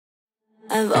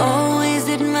I've always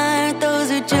admired those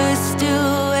who just do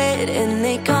it, and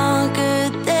they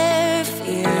conquered their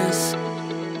fears.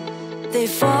 They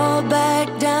fall back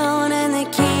down and they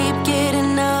keep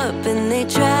getting up, and they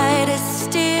try to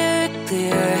steer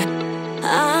clear.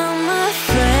 I'm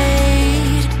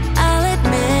afraid, I'll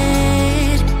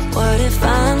admit. What if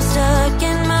I'm stuck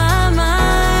in my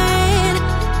mind?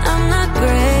 I'm not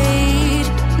great,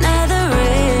 neither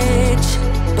rich,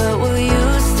 but will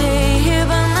you stay here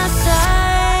by my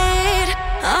side?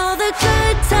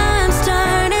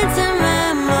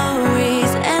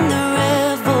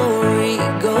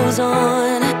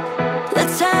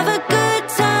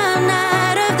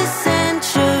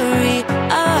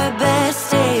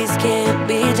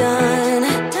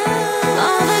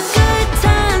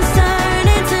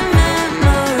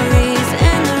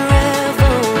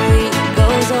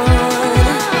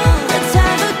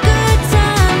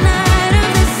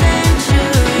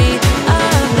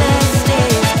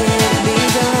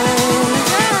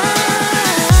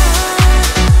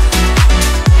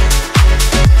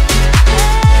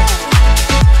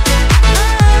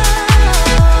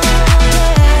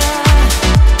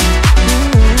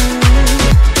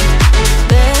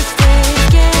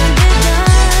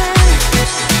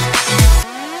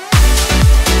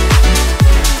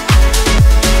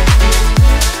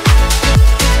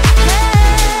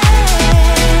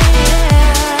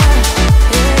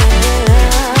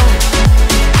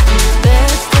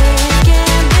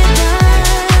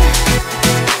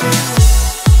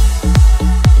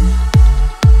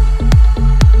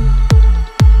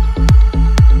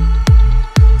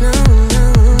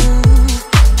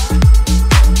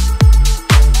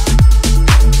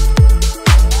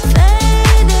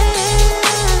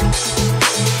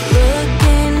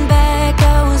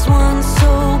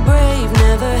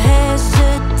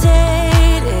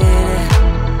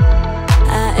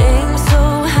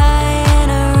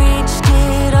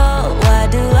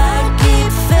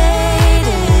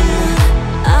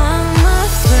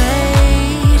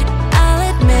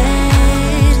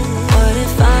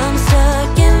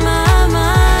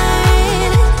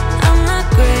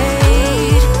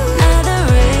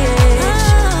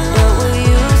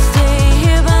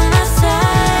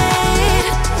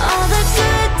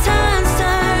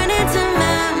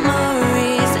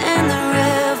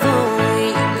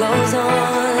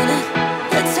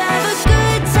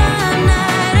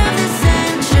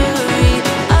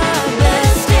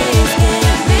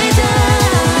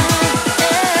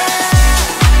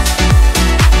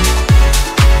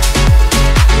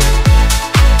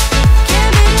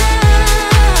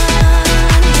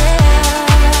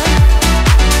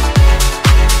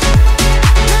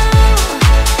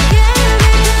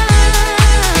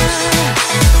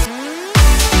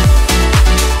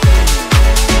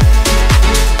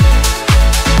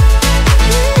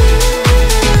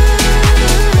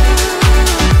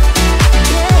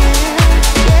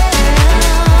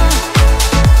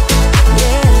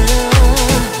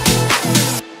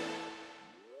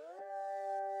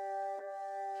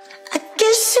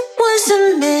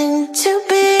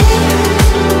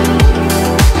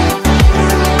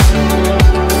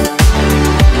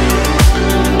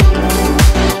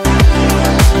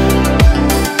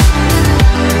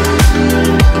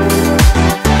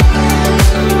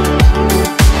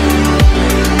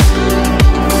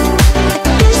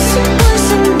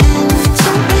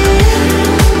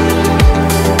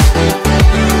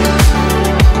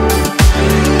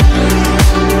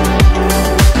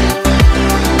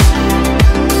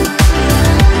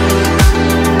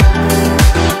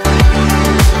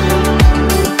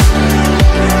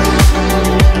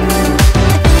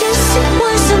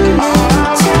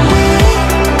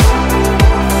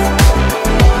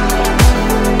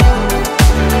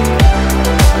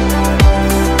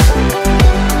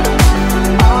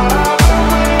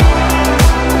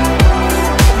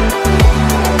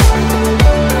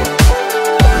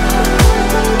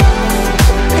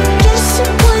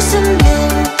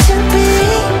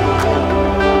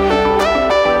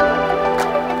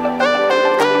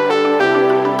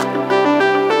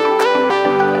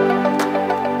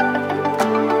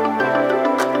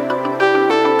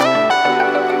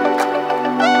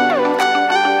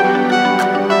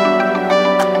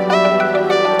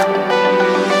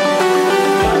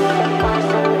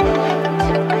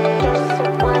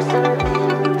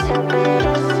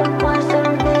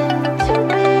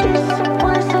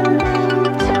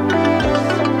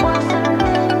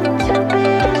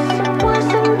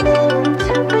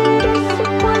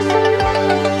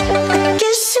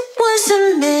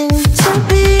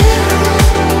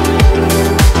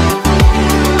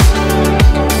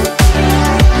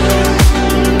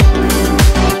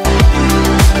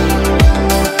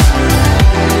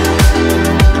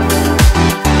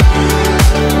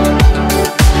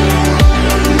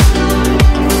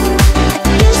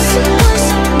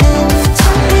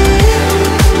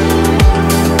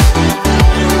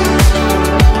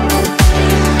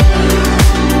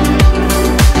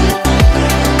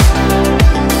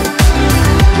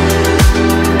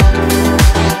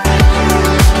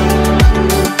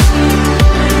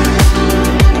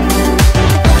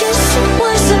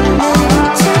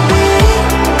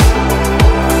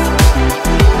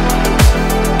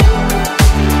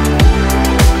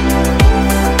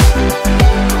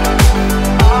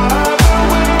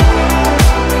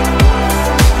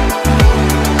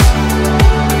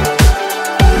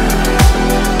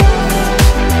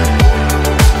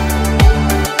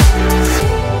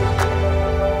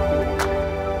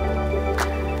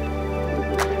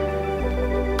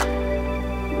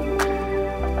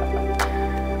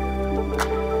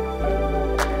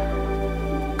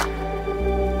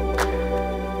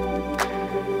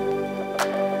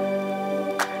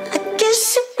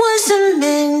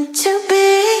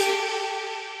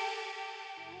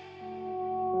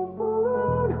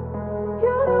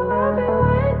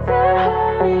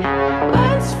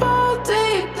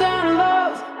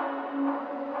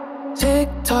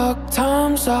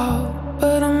 stop,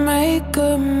 but I make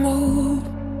a move.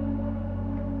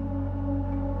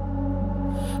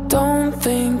 Don't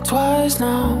think twice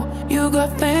now, you got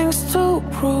things to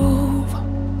prove.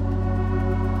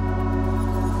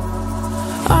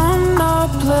 I'm not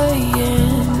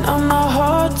playing, I'm not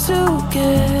hard to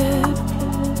get.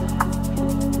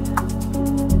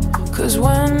 'Cause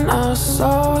when I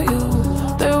saw you,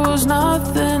 there was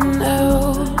nothing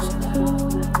else.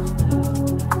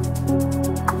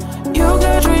 You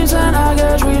got dreams and I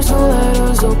got dreams, so let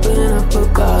us open up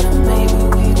about it. Maybe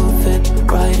we will fit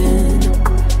right in.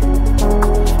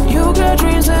 You got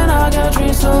dreams and I got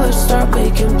dreams, so let's start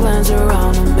making plans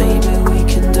around them. Maybe we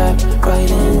can dive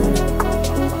right in.